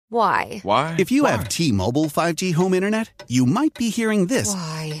Why? Why? If you have T-Mobile 5G home internet, you might be hearing this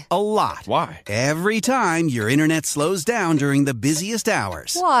Why? a lot. Why? Every time your internet slows down during the busiest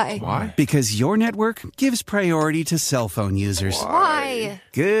hours. Why? Why? Because your network gives priority to cell phone users. Why?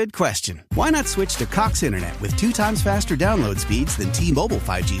 Good question. Why not switch to Cox Internet with 2 times faster download speeds than T-Mobile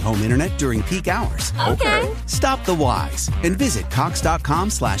 5G home internet during peak hours? Okay. Stop the whys and visit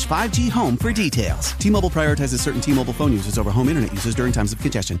cox.com/5G home for details. T-Mobile prioritizes certain T-Mobile phone users over home internet users during times of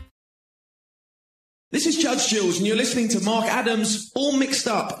congestion. This is Judge Jules, and you're listening to Mark Adams, All Mixed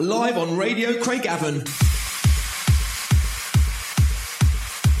Up, live on Radio Craigavon.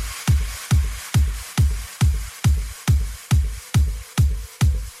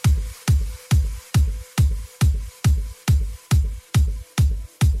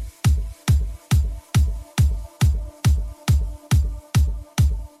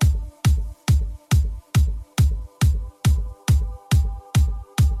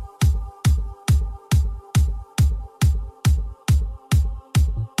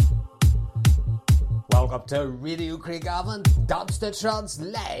 Welcome to Radio Craigavon, Dance to Trance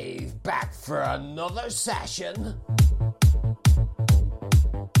live, back for another session.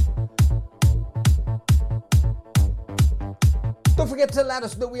 Don't forget to let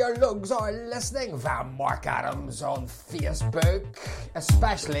us know your lugs are listening via Mark Adams on Facebook,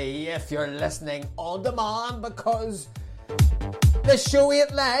 especially if you're listening on demand because the show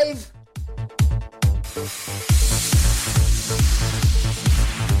ain't live.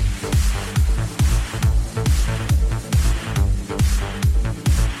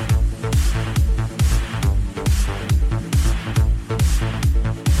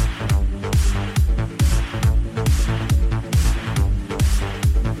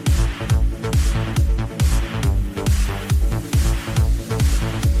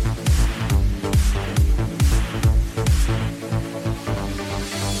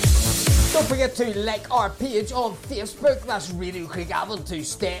 Don't forget to like our page on Facebook, that's Radio Craigavon, to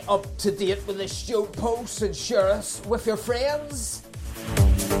stay up to date with the show posts and share us with your friends.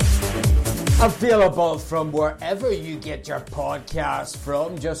 Available from wherever you get your podcast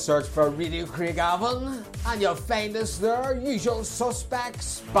from. Just search for Radio Craigavon and you'll find us there. Usual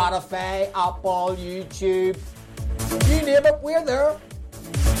suspects, Spotify, Apple, YouTube, you name it, we're there.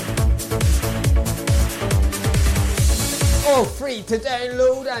 All free to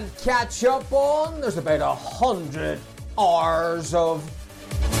download and catch up on. There's about 100 hours of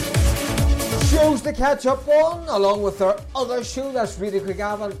shows to catch up on, along with our other show, that's Radio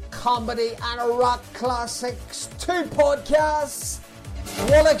Craigavon Comedy and Rock Classics. 2 podcasts,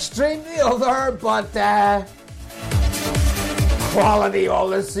 one extreme the other, but quality all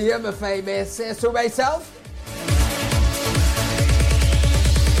the same, if I may say so myself.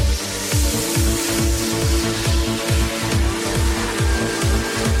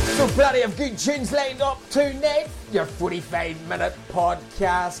 So plenty of good tunes lined up tonight. Your 45-minute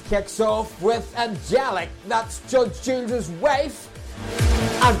podcast kicks off with Angelic, that's Judge Jules' wife,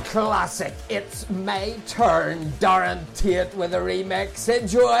 and classic It's My Turn, Darren Tate with a remix.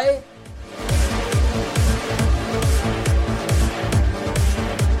 Enjoy.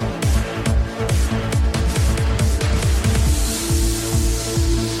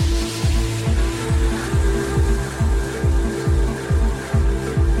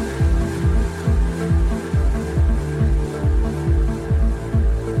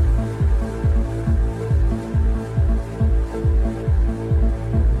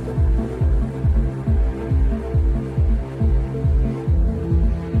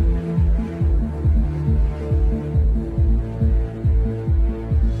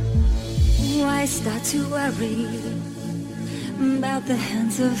 Start to worry about the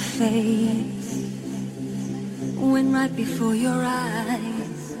hands of fate when right before your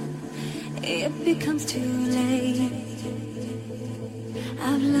eyes it becomes too late.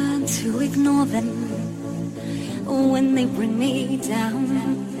 I've learned to ignore them when they bring me down.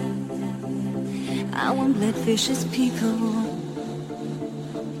 I won't let vicious people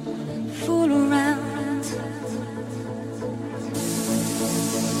fool around.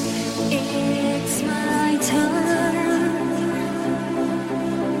 It's my turn.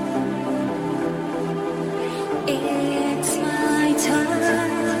 It's my turn.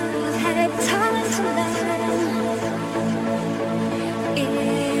 Had time to learn.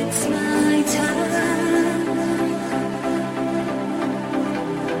 It's my turn.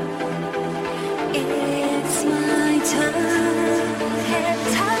 It's my turn.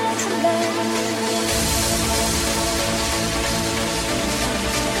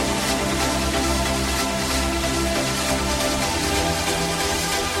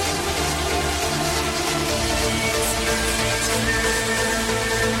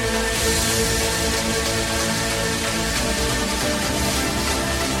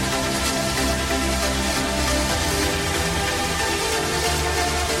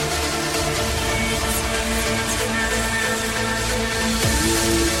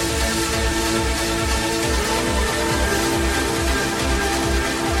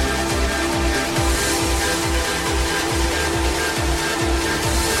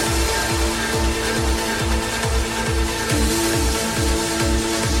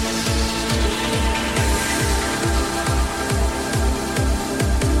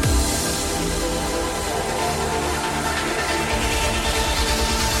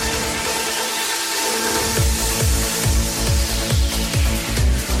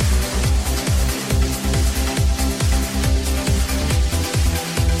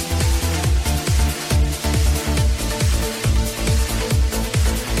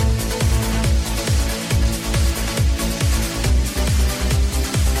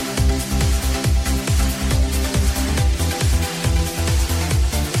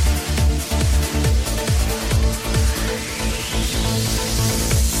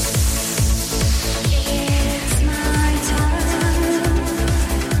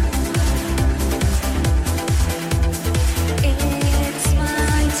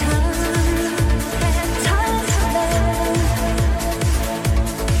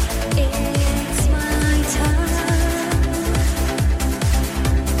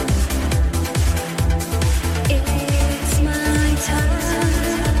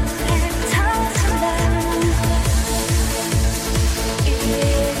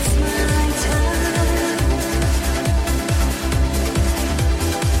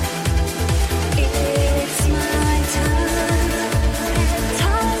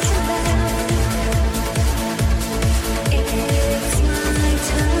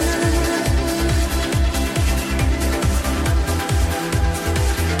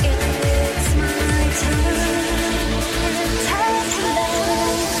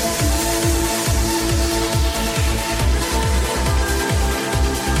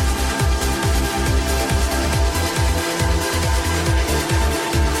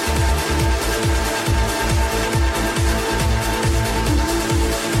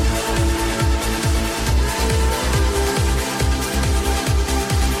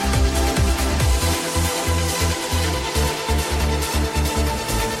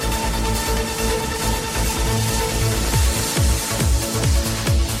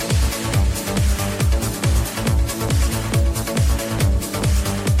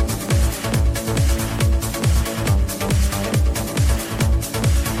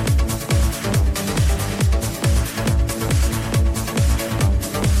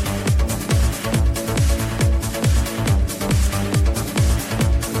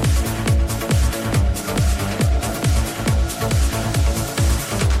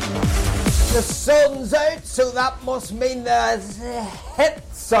 The sun's out, so that must mean the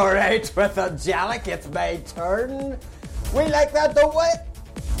hits are out with Angelic. It's my turn. We like that, don't we?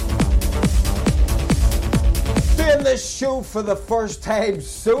 Doing this show for the first time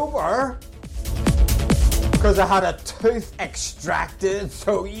sober because I had a tooth extracted,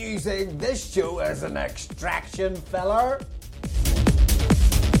 so using this show as an extraction filler.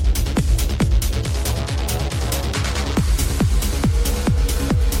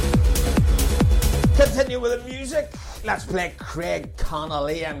 Continue with the music. Let's play Craig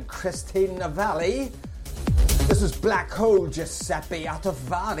Connolly and Christine Navalli. This is Black Hole Giuseppe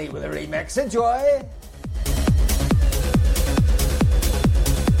Atavani with a remix. Enjoy.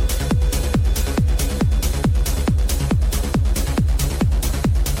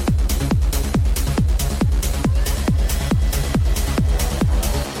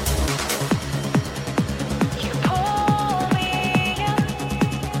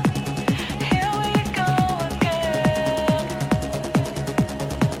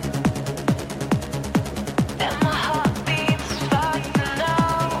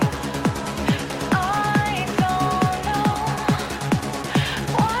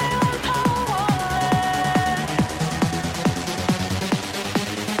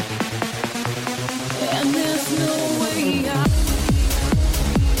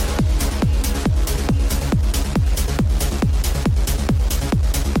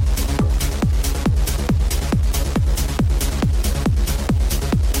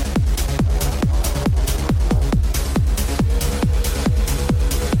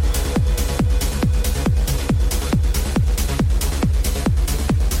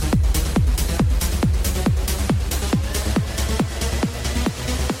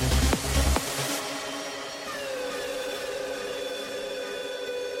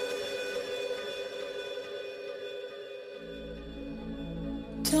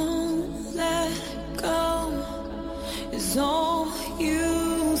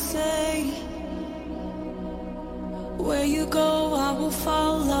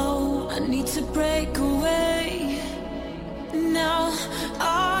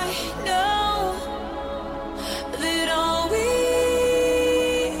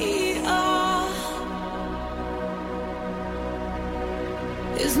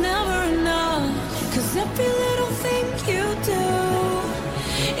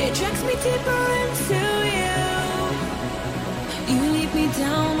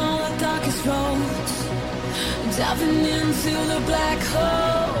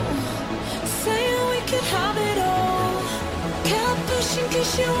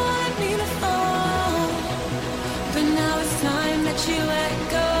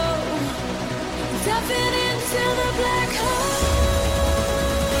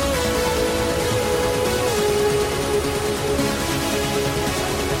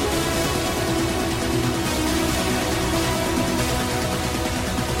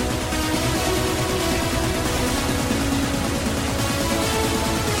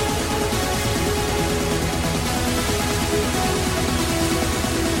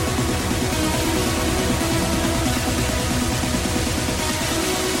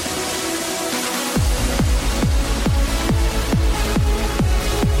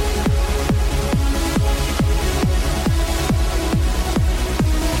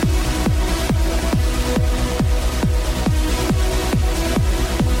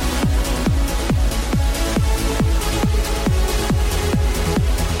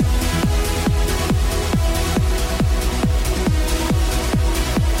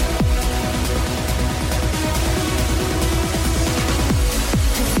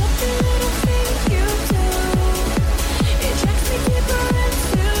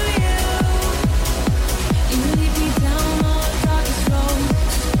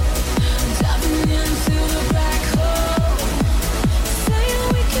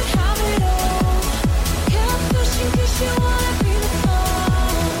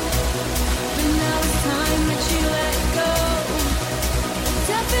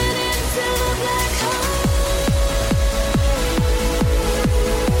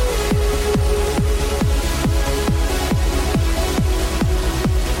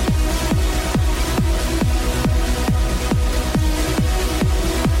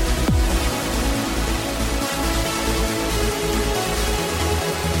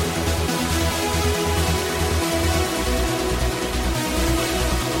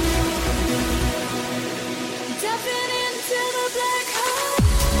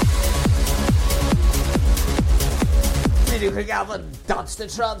 That's the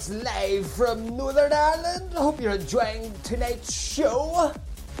Trance live from Northern Ireland. Hope you're enjoying tonight's show.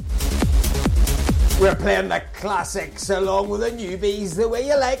 We're playing the classics along with the newbies the way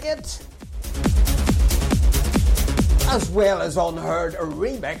you like it. as well as unheard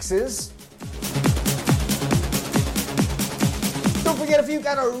remixes. Don't forget, if you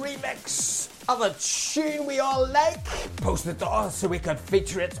got a remix of a tune we all like, post it to us so we can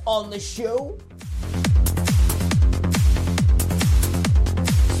feature it on the show.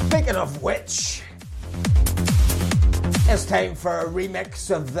 Speaking of which, it's time for a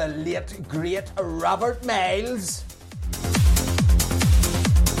remix of the late great Robert Miles.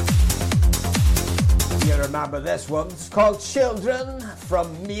 You remember this one? It's called Children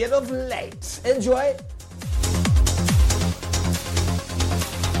from Made of Light. Enjoy.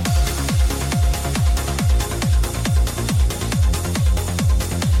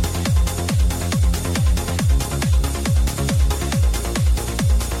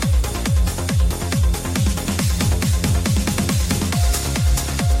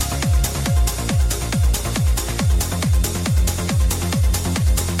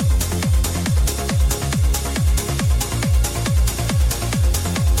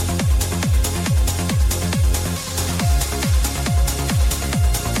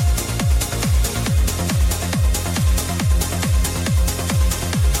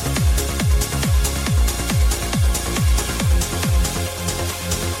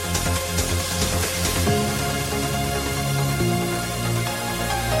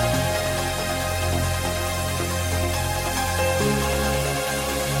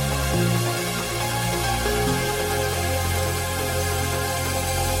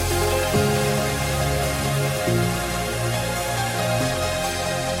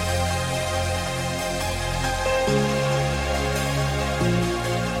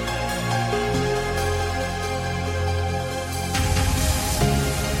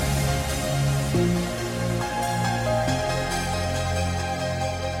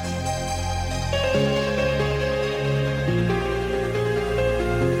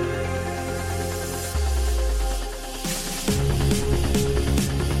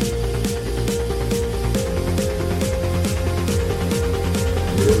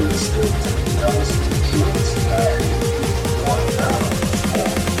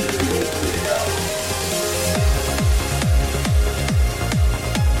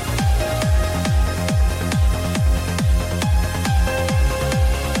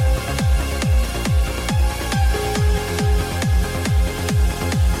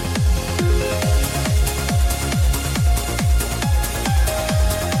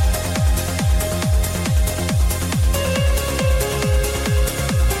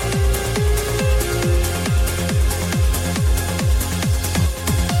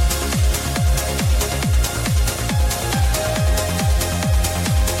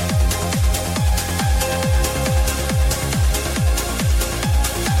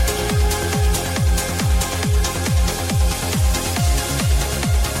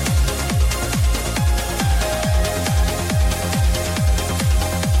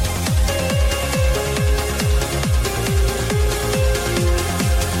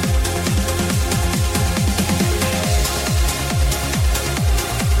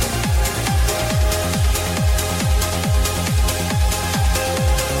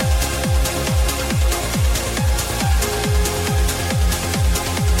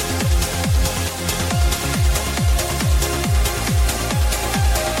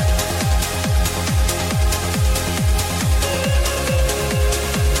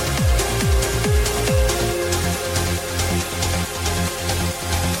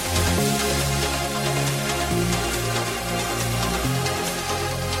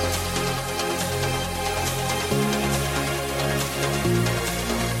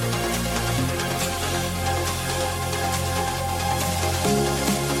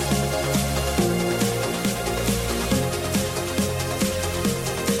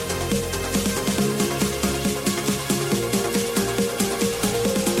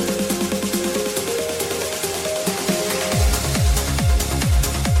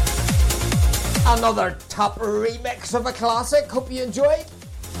 Another top remix of a classic. Hope you enjoyed.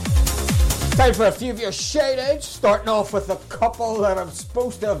 Time for a few of your shout-outs, starting off with a couple that I'm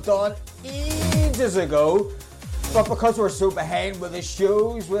supposed to have done ages ago, but because we're so behind with the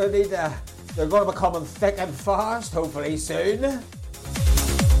shows, they're going to be coming thick and fast, hopefully soon.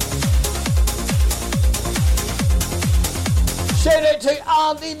 Shout out to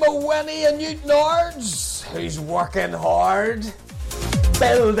Andy Mawini and Newton Ards, who's working hard,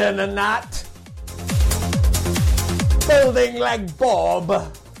 building and that. Building like Bob.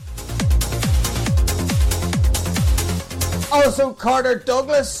 Also Carter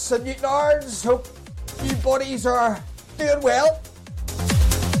Douglas and Newton Ards, hope you buddies are doing well.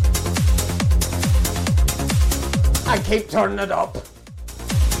 And keep turning it up.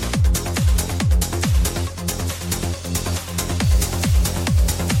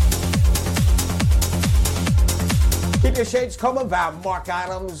 your shades coming via Mark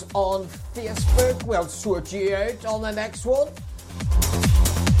Adams on Facebook. We'll sort you out on the next one.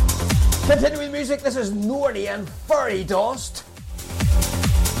 Continuing music, this is Nordy and Furry Dust.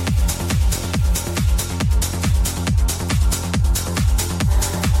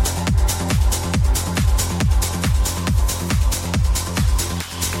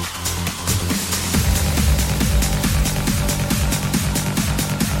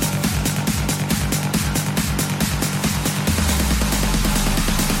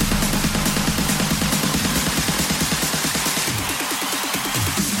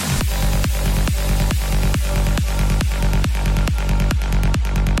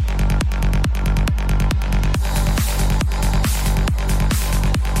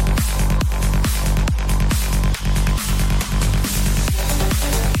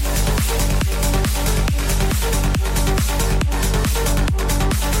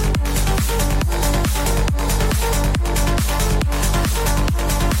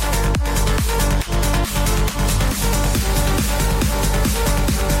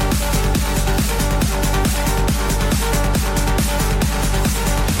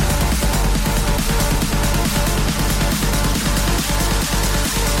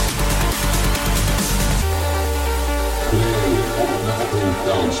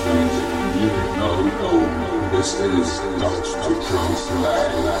 This is Dr. Trance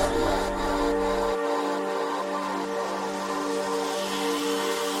Live.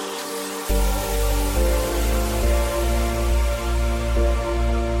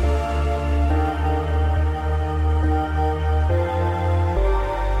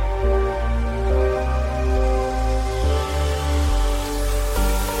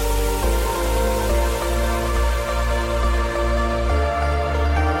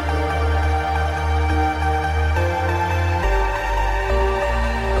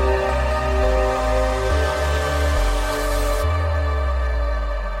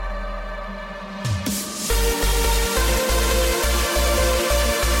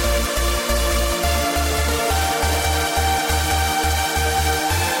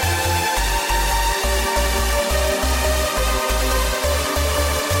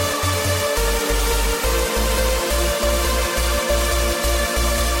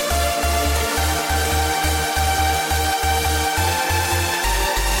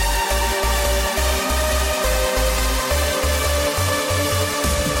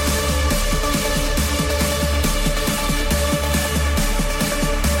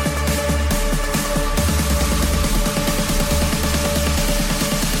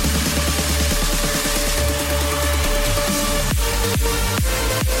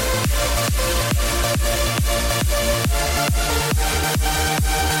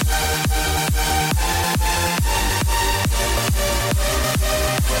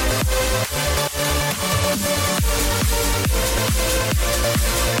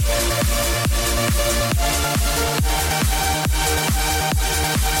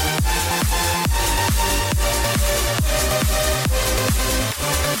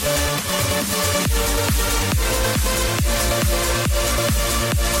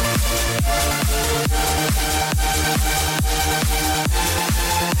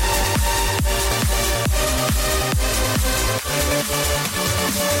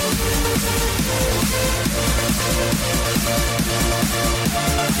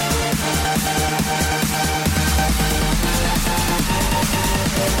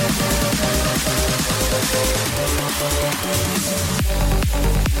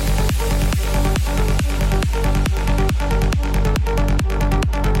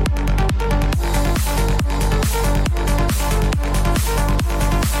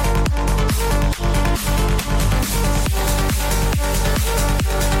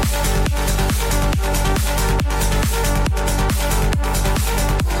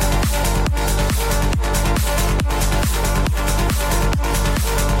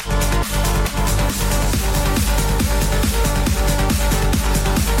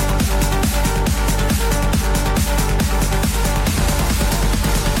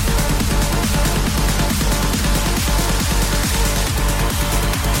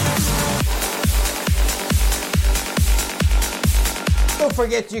 Don't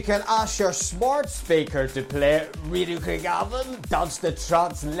forget you can ask your smart speaker to play Radio Craigavon Dance the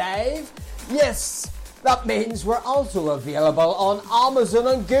Trance Live. Yes, that means we're also available on Amazon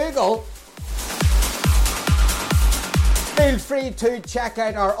and Google. Feel free to check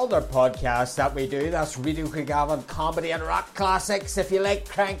out our other podcasts that we do. That's Radio Craigavon Comedy and Rock Classics. If you like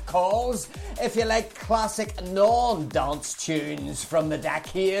crank calls, if you like classic non-dance tunes from the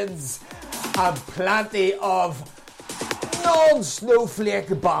decades, and plenty of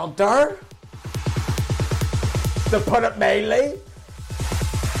non-snowflake banter. to put it mildly.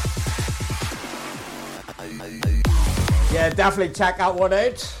 Yeah, definitely check that one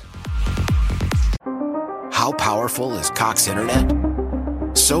out. How powerful is Cox Internet?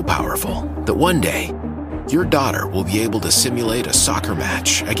 So powerful that one day, your daughter will be able to simulate a soccer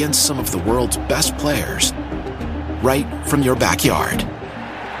match against some of the world's best players right from your backyard.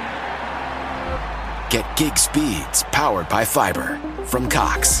 Get gig speeds powered by fiber from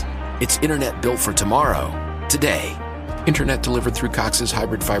Cox. It's internet built for tomorrow, today. Internet delivered through Cox's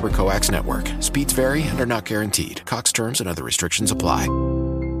hybrid fiber coax network. Speeds vary and are not guaranteed. Cox terms and other restrictions apply.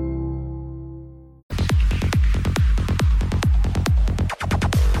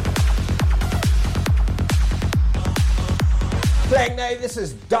 Playing now, this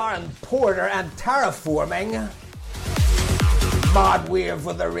is Darren Porter and Terraforming. Mad Wave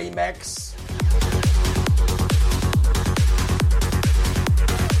with a remix.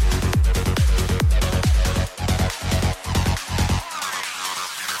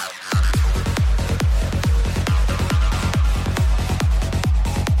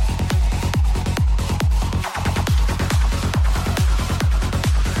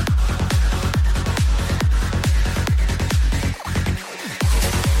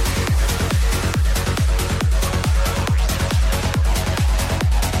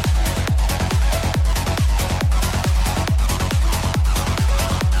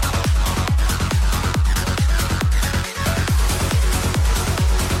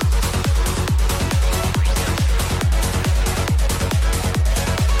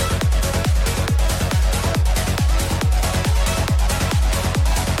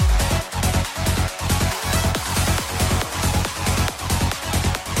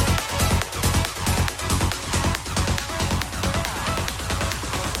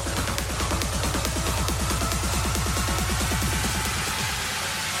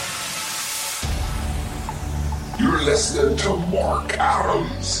 Listening to Mark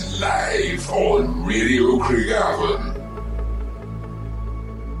Adams live on Radio Craigavon.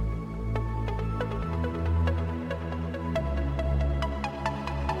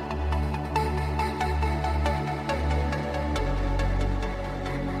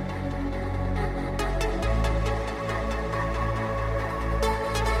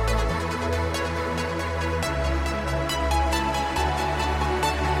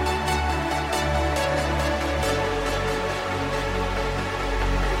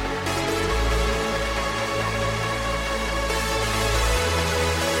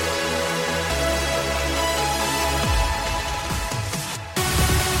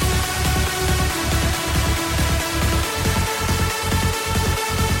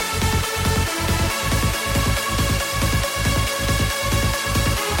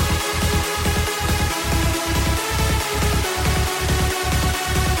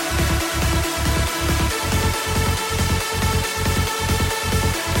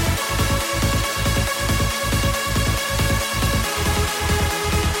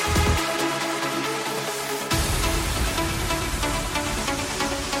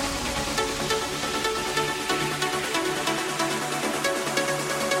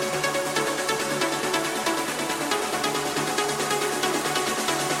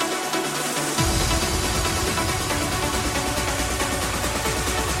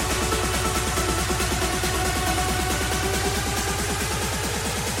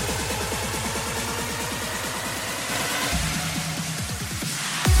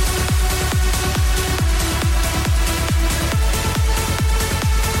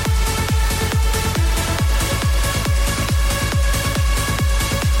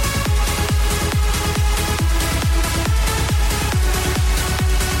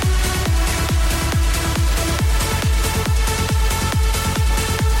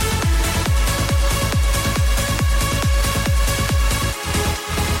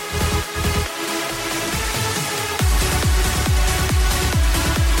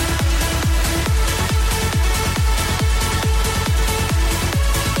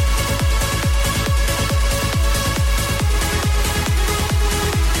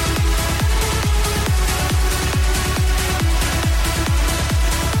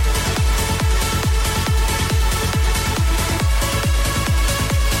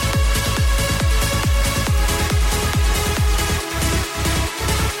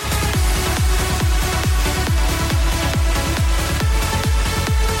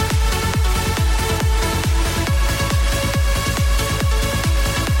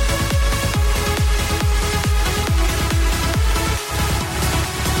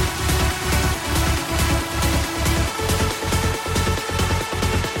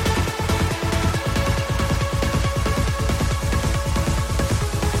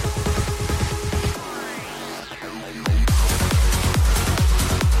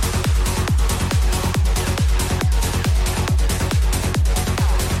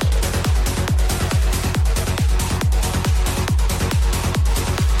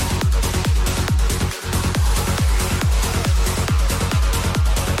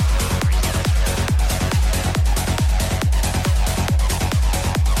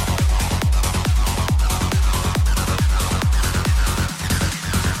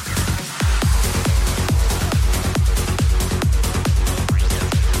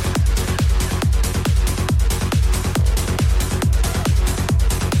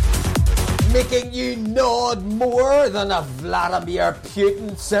 Making you nod more than a Vladimir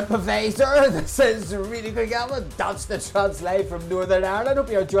Putin sympathiser. This is Radio Craigavon, Dance the Trance live from Northern Ireland.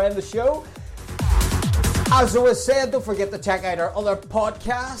 Hope you're enjoying the show. As I was saying, don't forget to check out our other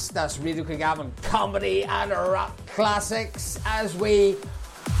podcast. That's Radio Craigavon Comedy and Rap Classics as we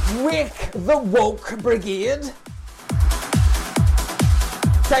wake the woke brigade.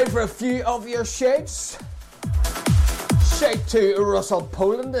 Time for a few of your shouts. Shout to Russell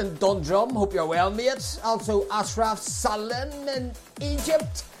Poland in Dundrum, hope you're well, mate. Also Ashraf Salin in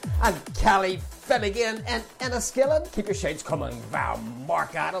Egypt and Kelly Finnegan in Enniskillen. Keep your shouts coming via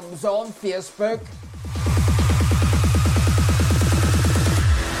Mark Adams on Facebook.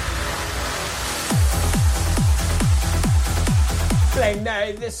 Playing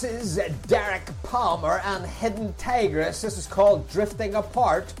now, this is Derek Palmer and Hidden Tigress. This is called Drifting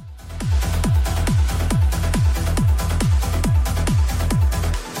Apart.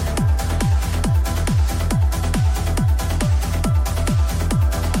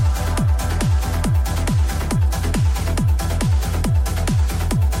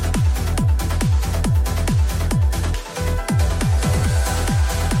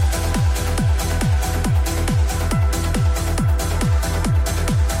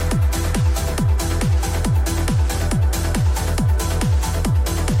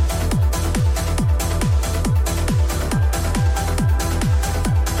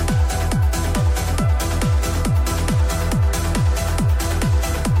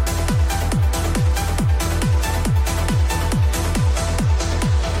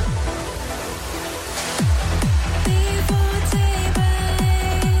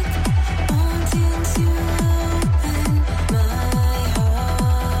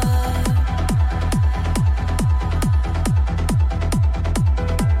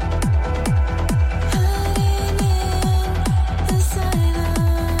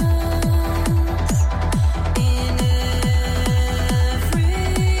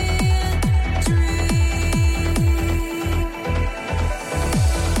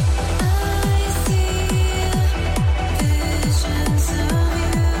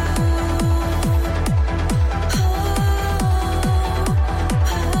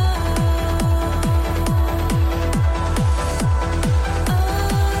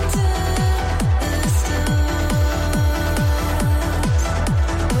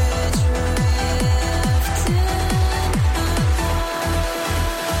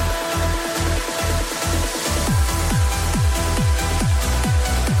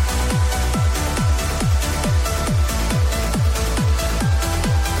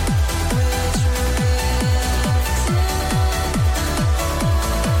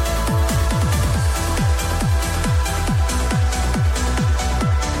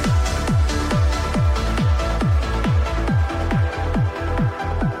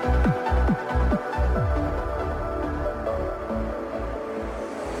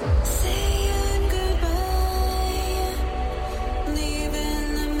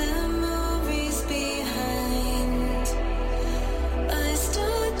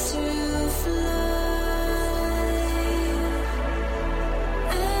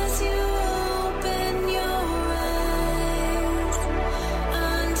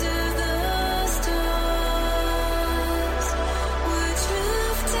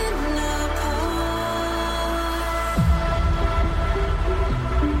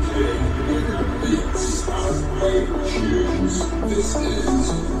 This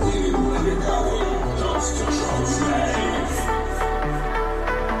is Radio Craigavon, Dance the Trance live.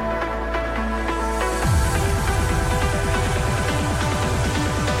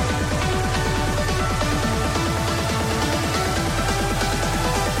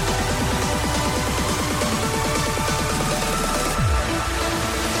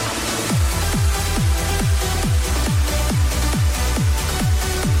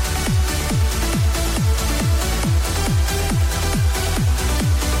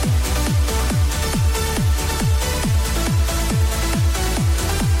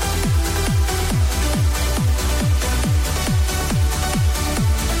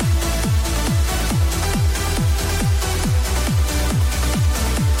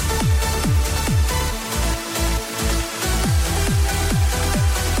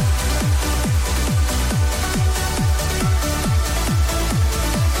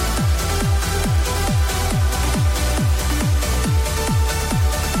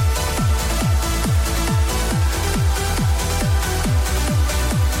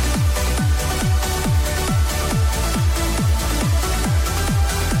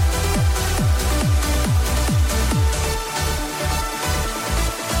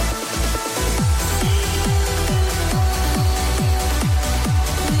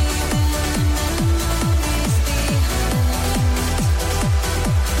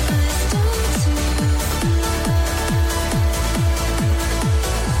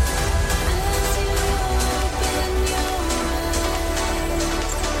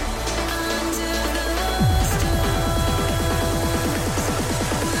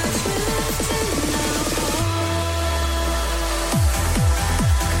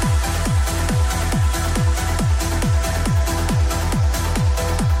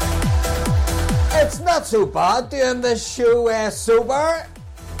 not so bad doing this show sober,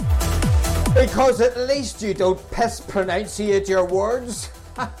 because at least you don't mispronunciate your words.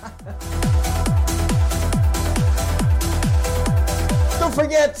 Don't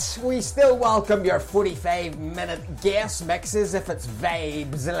forget, we still welcome your 45-minute guest mixes if it's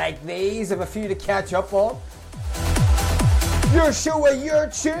vibes like these. I have a few to catch up on. Your show with your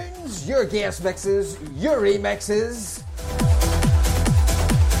tunes, your guest mixes, your remixes.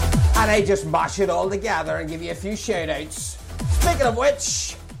 And I just mash it all together and give you a few shout-outs. Speaking of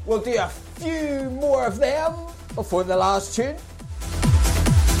which, we'll do a few more of them before the last tune.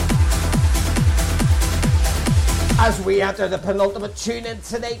 As we enter the penultimate tune in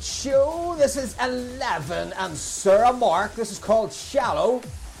tonight's show, this is 11 and Sarah Mark. This is called Shallow.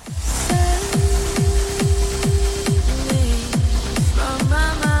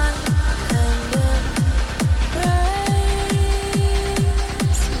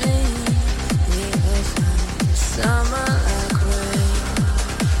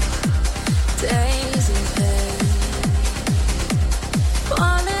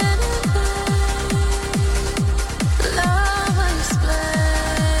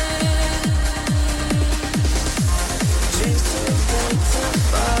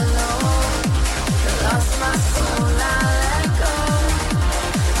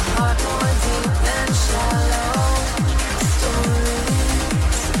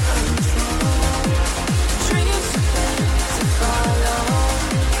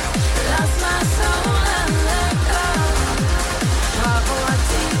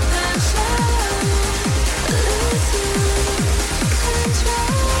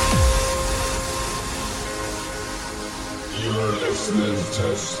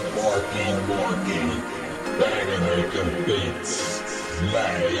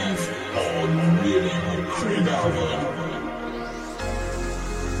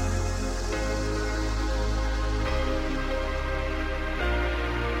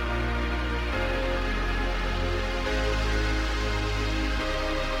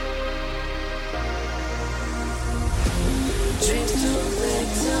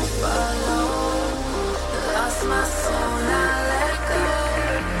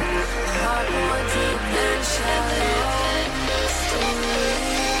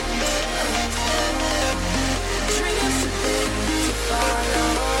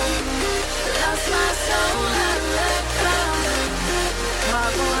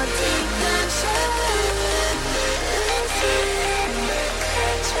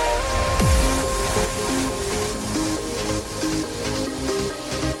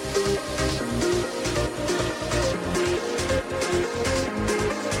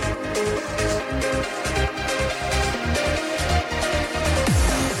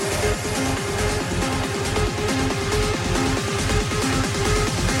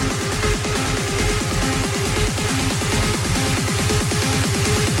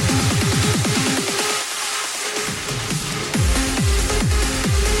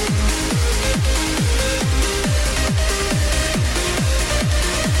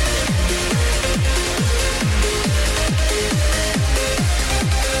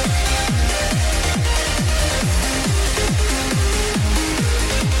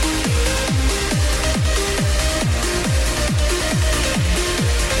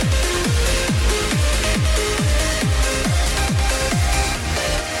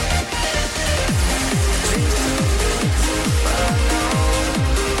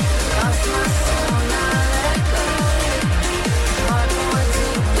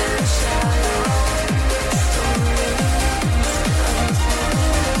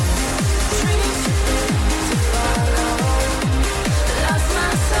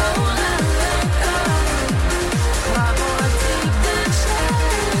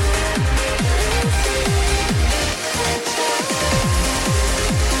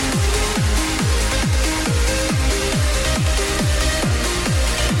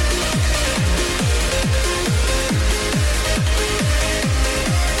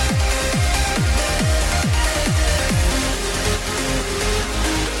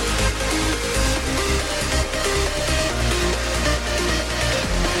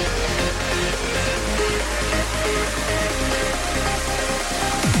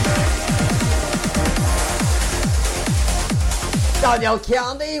 Daniel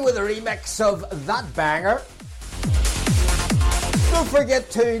Candy with a remix of that banger. Don't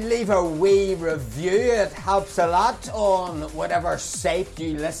forget to leave a wee review, it helps a lot on whatever site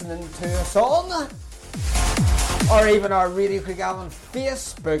you're listening to us on. Or even our Radio Craigavon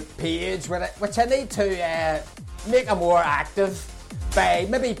Facebook page, which I need to make it more active by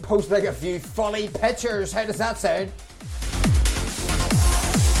maybe posting a few funny pictures. How does that sound?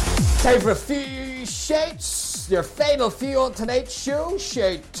 Time for a few few shouts. Your final few on tonight's show.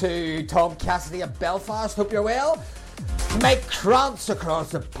 Shout to Tom Cassidy of Belfast. Hope you're well. Mike Trance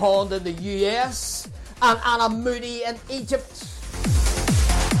across the pond in the US. And Anna Moody in Egypt.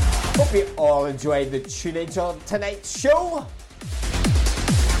 Hope you all enjoyed the tunage on tonight's show.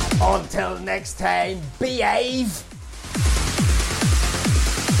 Until next time, behave.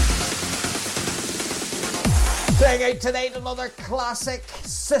 Playing out tonight another classic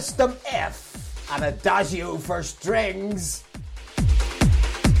System F and Adagio for strings.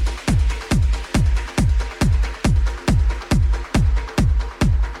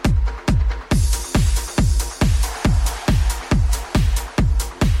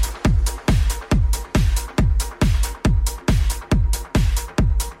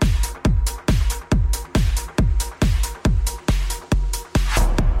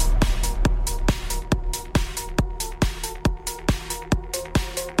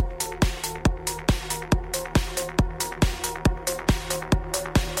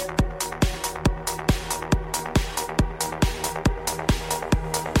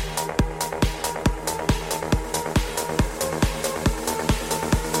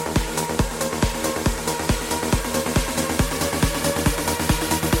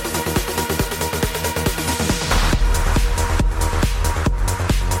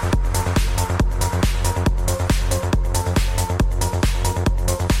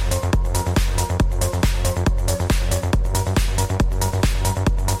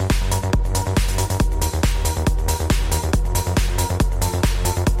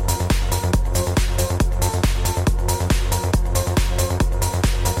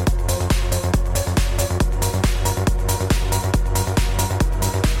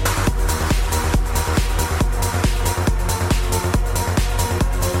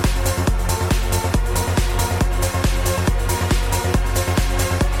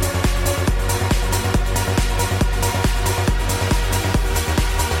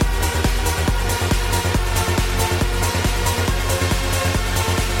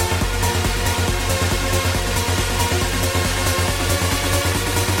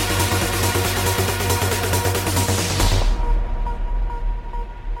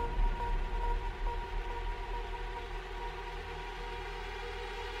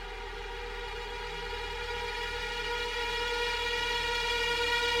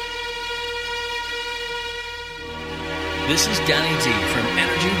 This is Danny D from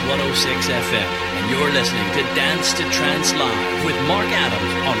Energy 106 FM, and you're listening to Dance to Trance Live with Mark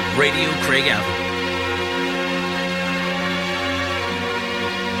Adams on Radio Craigavon.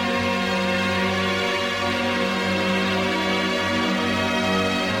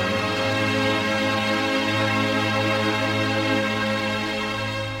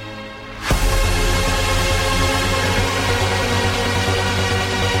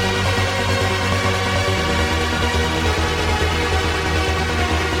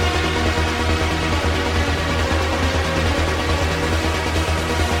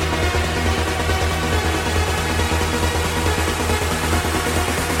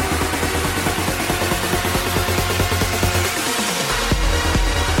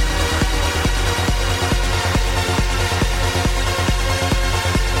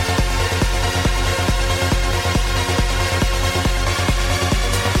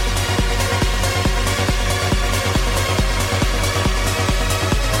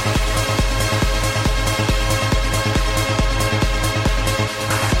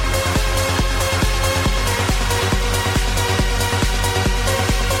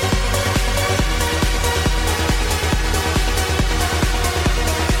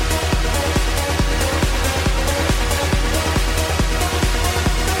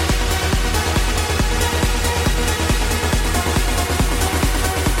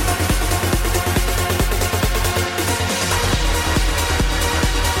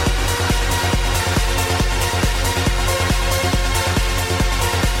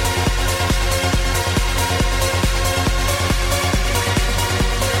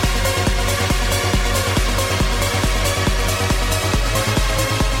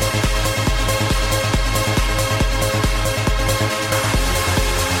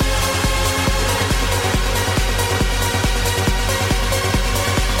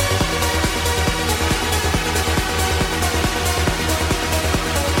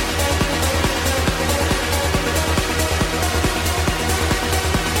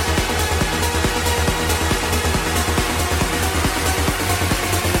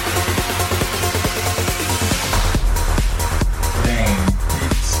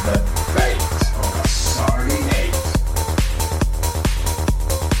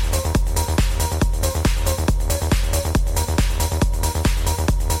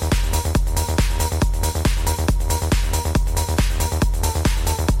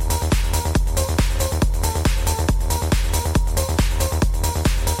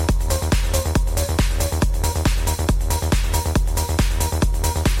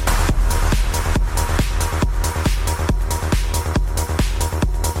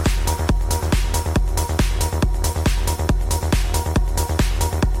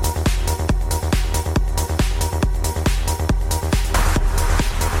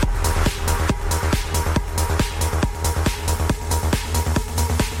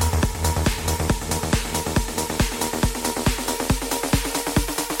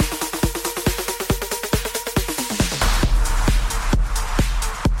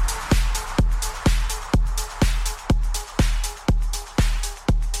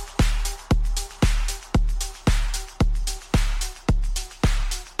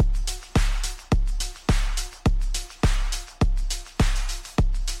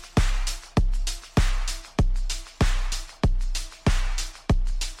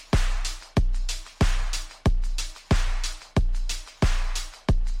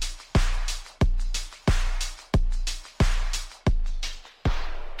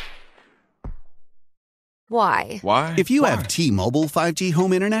 Why? Why? If you have T-Mobile 5G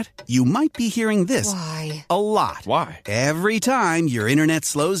home internet, you might be hearing this Why? a lot. Why? Every time your internet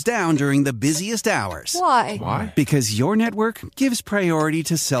slows down during the busiest hours. Why? Why? Because your network gives priority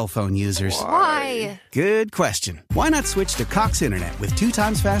to cell phone users. Why? Good question. Why not switch to Cox Internet with 2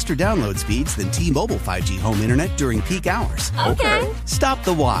 times faster download speeds than T-Mobile 5G home internet during peak hours? Okay. Stop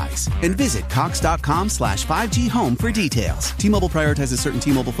the whys and visit cox.com/5G home for details. T-Mobile prioritizes certain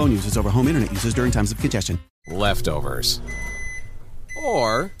T-Mobile phone users over home internet users during times of congestion. Leftovers.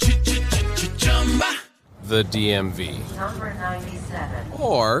 Or the DMV. Number 97.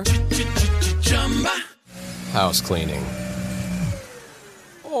 Or house cleaning.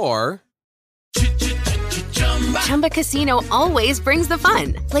 Or Chumba Casino always brings the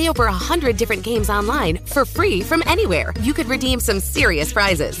fun. Play over 100 different games online for free from anywhere. You could redeem some serious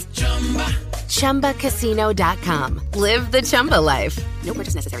prizes. ChumbaCasino.com. Live the Chumba life. No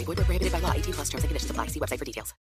purchase necessary. Void where prohibited by law. 18+ terms and conditions apply. See website for details.